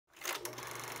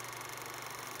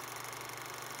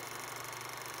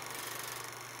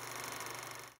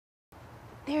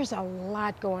There's a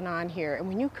lot going on here. And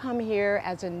when you come here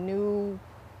as a new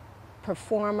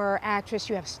performer, actress,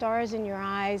 you have stars in your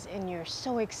eyes and you're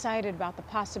so excited about the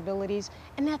possibilities,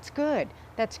 and that's good.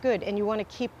 That's good. And you want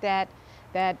to keep that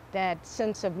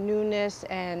sense of newness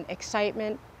and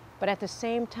excitement, but at the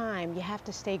same time, you have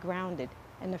to stay grounded.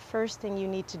 And the first thing you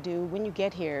need to do when you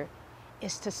get here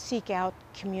is to seek out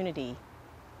community,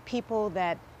 people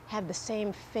that have the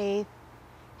same faith,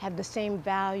 have the same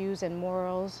values and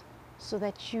morals, so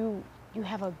that you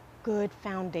have a good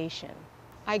foundation.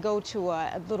 I go to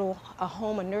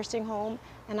a nursing home,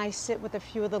 and I sit with a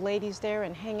few of the ladies there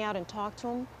and hang out and talk to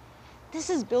them. This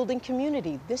is building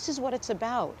community. This is what it's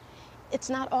about. It's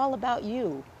not all about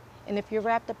you. And if you're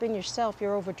wrapped up in yourself,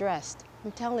 you're overdressed.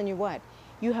 I'm telling you what,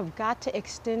 you have got to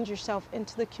extend yourself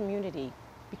into the community,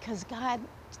 because God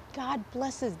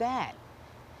blesses that.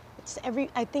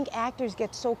 I think actors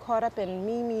get so caught up in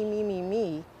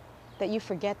me, that you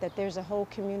forget that there's a whole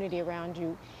community around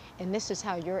you, and this is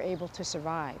how you're able to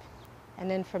survive. And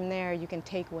then from there, you can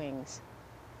take wings.